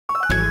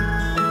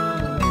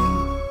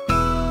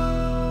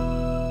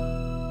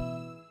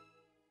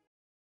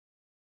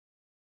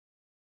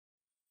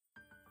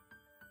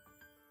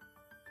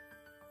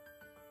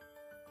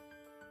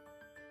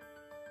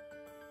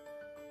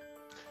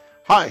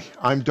Hi,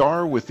 I'm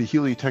Dar with the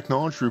Healy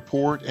Technology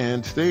Report,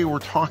 and today we're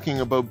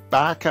talking about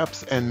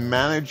backups and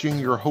managing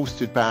your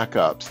hosted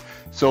backups.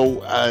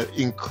 So,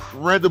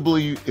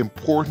 incredibly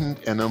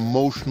important and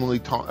emotionally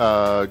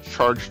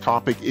charged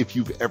topic if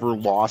you've ever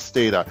lost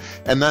data.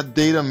 And that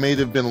data may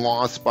have been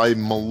lost by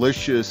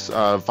malicious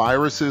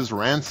viruses,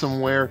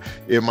 ransomware.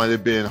 It might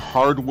have been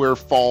hardware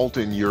fault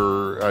and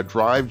your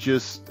drive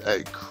just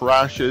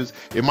crashes.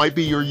 It might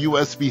be your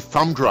USB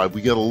thumb drive.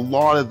 We get a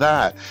lot of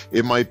that.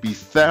 It might be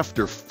theft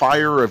or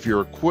fire of your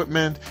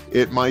equipment.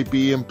 It might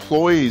be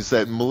employees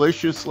that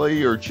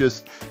maliciously or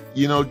just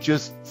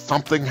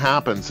something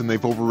happens and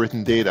they've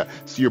overwritten data.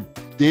 So your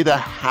data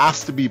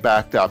has to be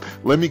backed up.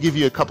 Let me give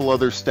you a couple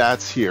other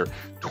stats here.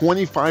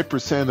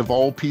 25% of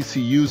all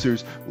PC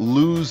users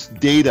lose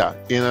data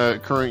in a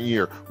current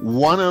year.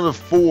 1 out of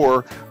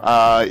 4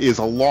 is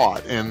a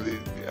lot. And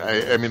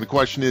I mean, the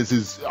question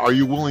is are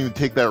you willing to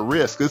take that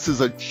risk? This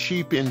is a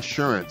cheap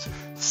insurance.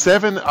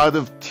 7 out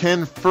of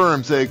 10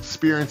 firms that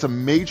experience a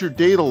major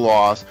data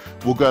loss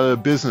will go out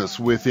of business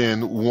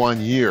within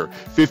 1 year.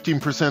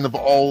 15% of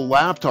all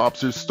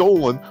laptops are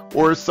stolen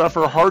or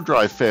suffer hard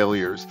drive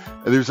failures.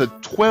 There's a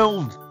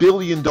 $12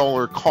 billion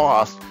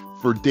cost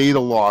for data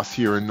loss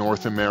here in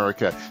North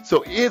America.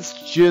 So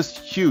it's just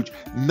huge.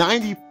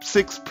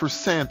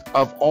 96%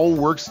 of all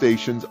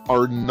workstations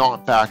are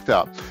not backed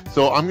up.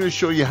 So I'm going to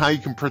show you how you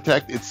can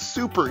protect. It's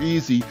super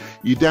easy.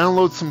 You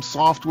download some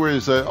software.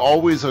 There's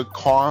always a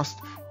cost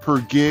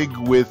per gig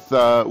with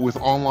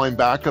online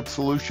backup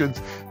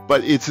solutions,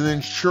 but it's an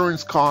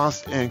insurance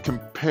cost, and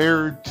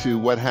compared to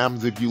what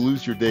happens if you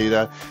lose your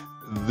data,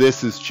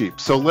 this is cheap.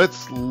 So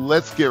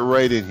let's get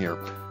right in here.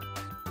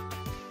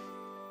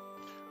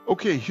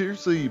 Okay,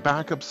 here's the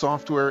backup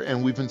software,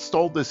 and we've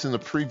installed this in the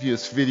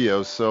previous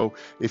video. So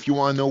if you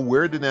want to know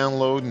where to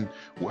download and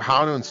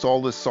how to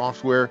install this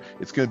software,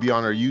 it's going to be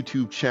on our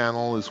YouTube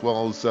channel as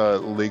well as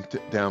linked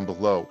down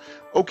below.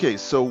 Okay,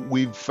 so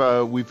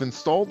we've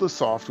installed the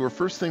software.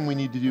 First thing we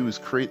need to do is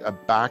create a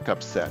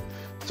backup set.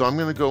 So I'm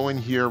going to go in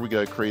here. We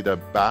got to create a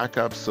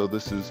backup. So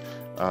this is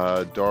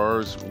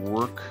Dar's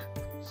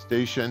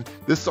Workstation.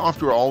 This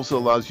software also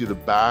allows you to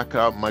back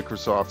up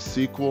Microsoft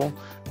SQL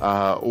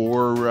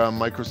or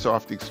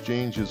Microsoft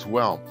Exchange as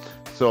well.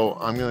 So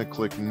I'm going to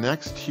click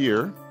next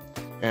here,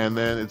 and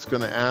then it's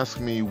going to ask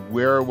me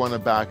where I want to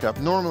back up.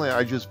 Normally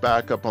I just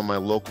back up on my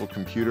local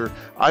computer.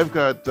 I've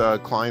got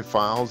client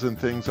files and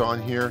things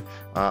on here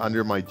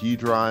under my D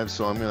drive,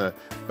 so I'm going to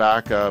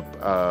back up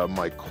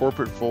my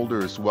corporate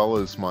folder as well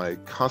as my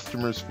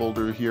customers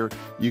folder here.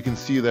 You can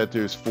see that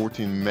there's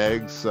 14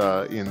 megs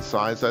in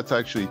size. That's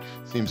actually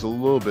seems a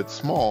little bit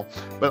small,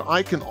 but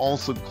I can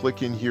also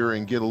click in here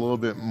and get a little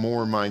bit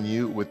more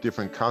minute with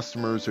different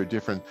customers or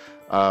different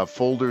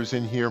folders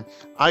in here.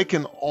 I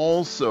can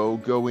also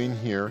go in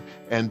here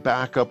and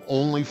back up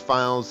only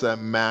files that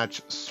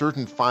match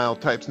certain file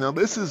types. Now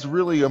this is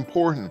really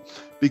important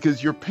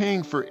because you're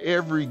paying for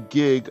every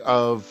gig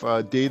of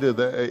data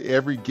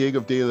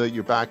that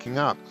you're backing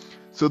up.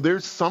 So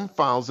there's some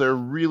files that are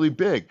really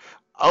big.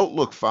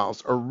 Outlook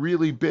files are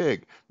really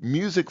big.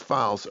 Music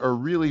files are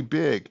really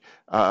big.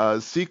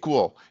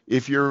 SQL,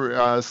 if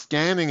you're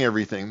scanning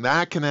everything,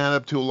 that can add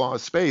up to a lot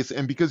of space.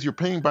 And because you're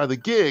paying by the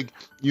gig,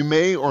 you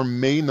may or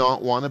may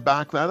not want to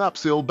back that up.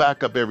 So you'll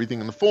back up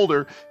everything in the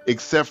folder,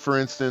 except for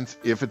instance,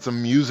 if it's a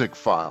music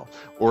file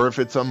or if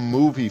it's a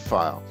movie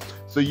file.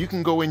 So you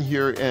can go in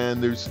here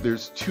and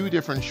there's 2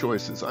 different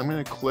choices. I'm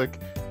going to click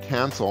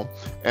cancel,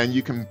 and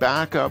you can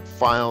back up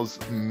files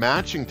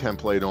matching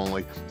template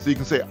only. So you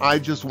can say, I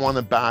just want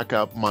to back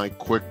up my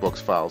QuickBooks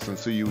files. And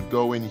so you would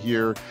go in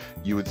here,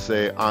 you would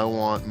say, I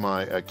want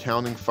my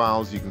accounting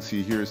files. You can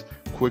see here's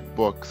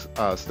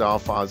QuickBooks style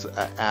files,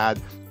 add,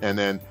 and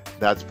then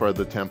that's part of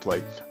the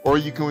template. Or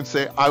you can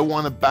say, I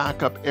want to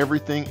back up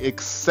everything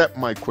except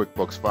my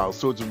QuickBooks files.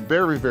 So it's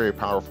very, very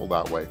powerful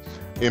that way.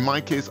 In my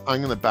case,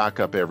 I'm going to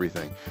back up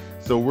everything.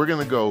 So we're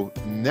going to go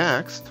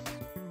next.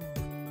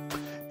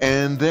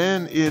 And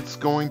then it's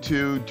going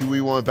to, do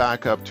we want to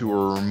back up to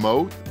a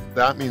remote?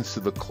 That means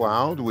to the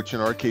cloud, which in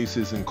our case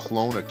is in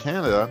Kelowna,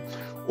 Canada.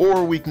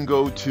 Or we can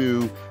go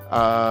to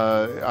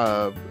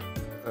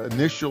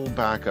initial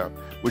backup,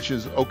 which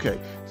is okay.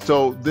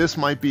 So this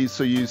might be,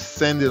 so you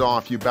send it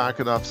off, you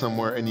back it off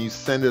somewhere and you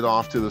send it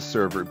off to the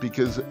server,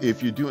 because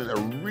if you're doing a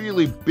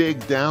really big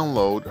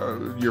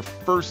download, your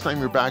first time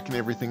you're backing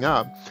everything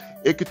up,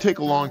 it could take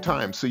a long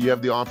time. So you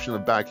have the option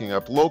of backing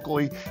up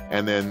locally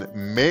and then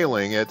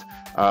mailing it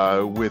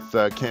with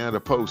Canada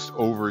Post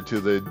over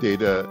to the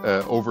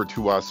data, over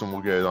to us, and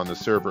we'll get it on the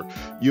server.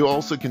 You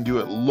also can do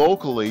it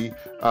locally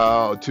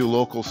to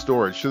local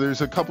storage. So there's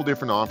a couple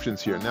different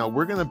options here. Now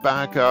we're going to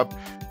back up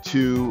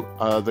to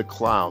the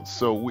cloud.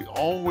 So we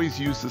always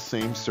use the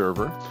same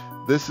server.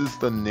 This is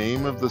the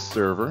name of the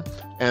server,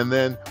 and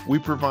then we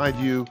provide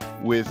you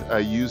with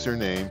a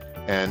username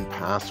and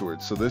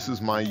password. So this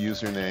is my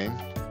username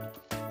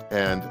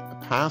and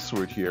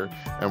password here,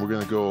 and we're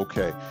going to go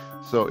OK.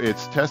 So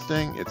it's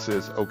testing, it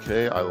says,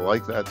 okay, I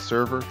like that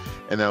server.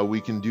 And now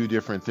we can do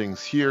different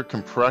things here,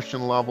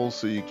 compression levels,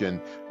 so you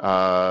can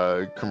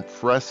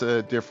compress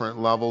at different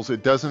levels.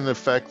 It doesn't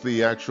affect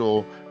the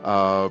actual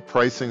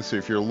pricing. So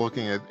if you're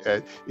looking at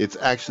it's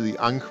actually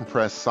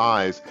uncompressed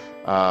size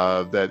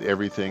that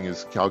everything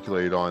is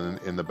calculated on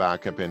in the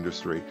backup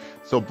industry.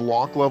 So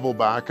block level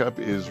backup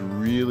is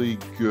really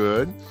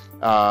good.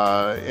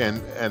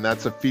 And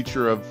that's a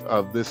feature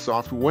of this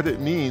software. What it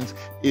means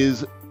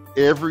is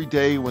every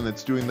day when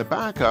it's doing the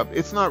backup,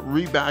 it's not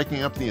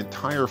rebacking up the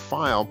entire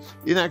file.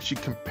 It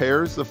actually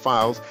compares the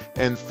files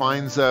and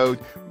finds out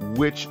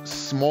which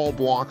small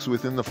blocks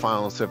within the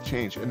files have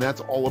changed, and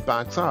that's all it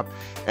backs up.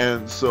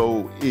 And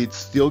so it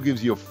still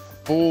gives you a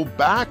full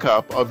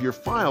backup of your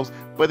files,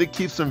 but it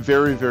keeps them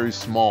very, very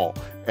small.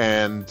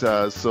 And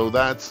so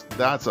that's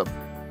a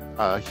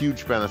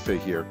huge benefit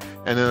here.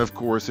 And then of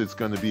course it's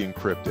going to be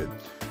encrypted.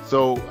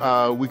 So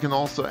we can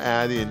also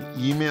add in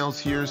emails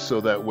here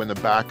so that when the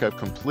backup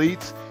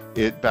completes,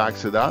 it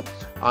backs it up.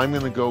 I'm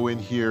going to go in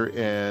here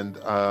and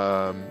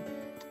I'm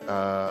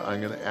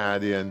going to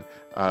add in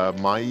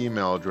my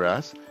email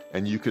address,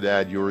 and you could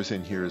add yours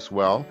in here as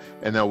well.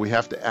 And now we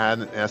have to add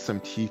an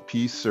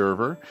SMTP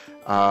server.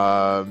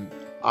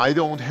 I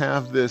don't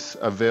have this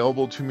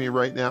available to me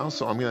right now,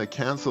 so I'm going to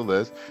cancel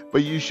this,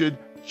 but you should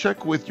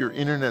check with your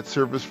internet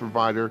service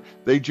provider.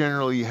 They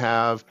generally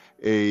have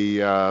a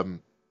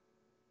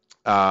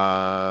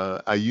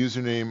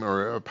username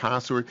or a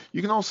password.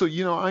 You can also,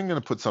 I'm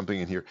going to put something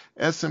in here,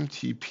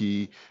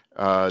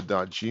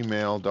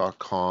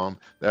 smtp.gmail.com.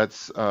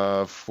 That's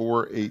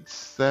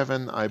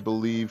 487, I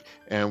believe,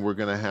 and we're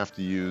going to have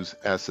to use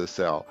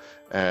SSL.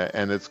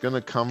 And it's going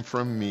to come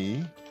from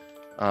me,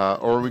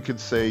 or we could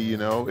say,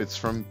 it's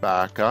from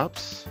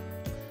backups,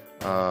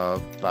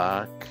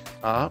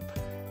 backup,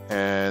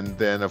 and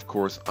then, of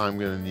course, I'm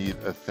going to need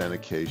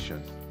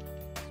authentication.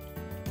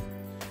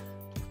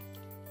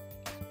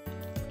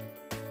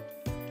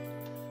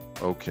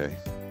 Okay.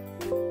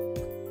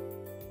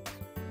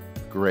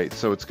 Great,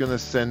 so it's going to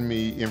send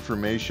me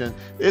information.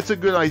 It's a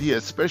good idea,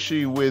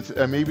 especially with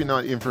maybe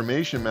not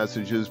information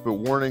messages, but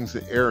warnings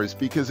and errors,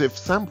 because if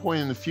some point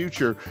in the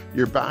future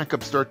your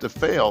backups start to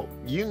fail,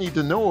 you need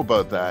to know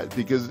about that,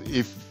 because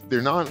if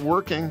they're not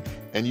working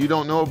and you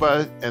don't know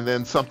about it, and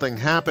then something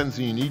happens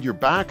and you need your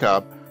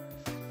backup,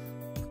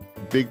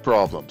 big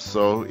problems.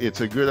 So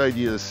it's a good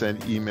idea to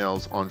send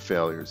emails on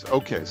failures.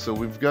 Okay, so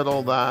we've got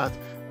all that.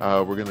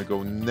 We're going to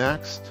go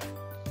next,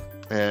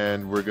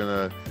 and we're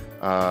going to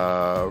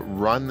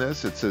run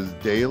this. It says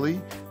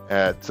daily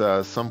at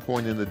some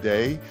point in the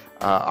day.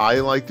 I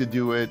like to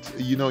do it,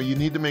 you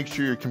need to make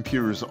sure your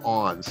computer's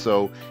on.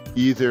 So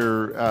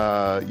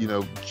either,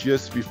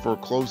 just before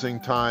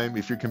closing time,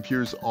 if your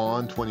computer's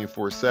on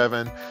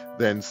 24/7,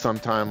 then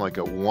sometime like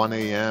at 1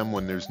 a.m.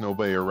 when there's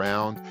nobody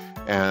around,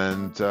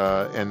 and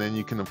then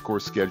you can of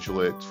course schedule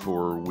it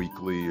for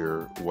weekly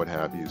or what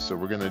have you. So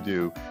we're going to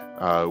do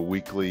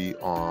weekly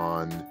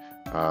on,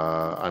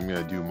 I'm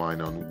going to do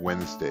mine on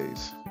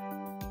Wednesdays.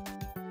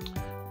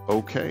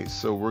 Okay,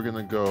 so we're going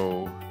to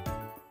go,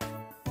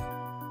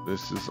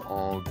 this is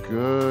all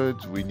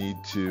good. We need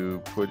to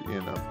put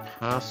in a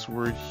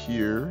password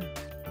here.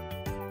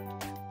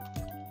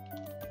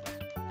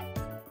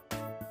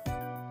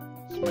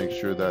 Let's make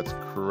sure that's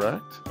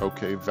correct.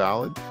 Okay,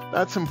 valid.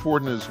 That's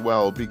important as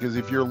well, because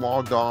if you're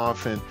logged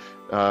off, and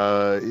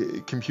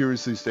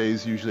computers these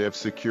days usually have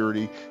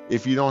security.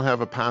 If you don't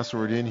have a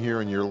password in here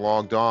and you're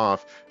logged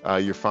off,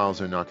 your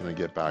files are not going to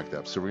get backed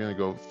up. So we're going to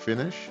go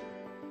finish,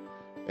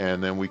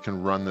 and then we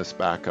can run this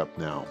backup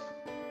now.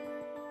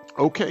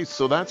 Okay,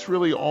 so that's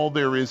really all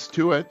there is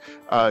to it.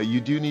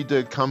 You do need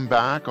to come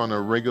back on a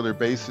regular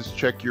basis,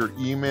 check your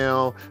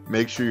email,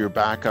 make sure your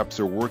backups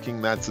are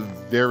working. That's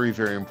very,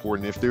 very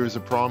important. If there is a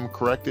problem,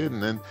 correct it,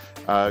 and then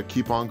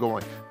keep on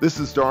going. This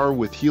is Dar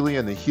with Helia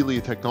and the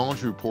Helia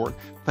Technology Report.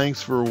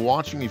 Thanks for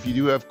watching. If you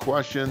do have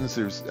questions,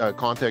 there's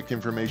contact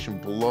information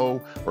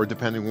below, or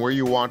depending where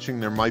you're watching,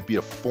 there might be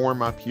a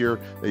form up here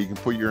that you can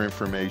put your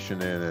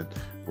information in, and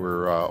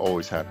we're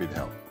always happy to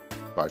help.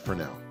 Bye for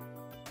now.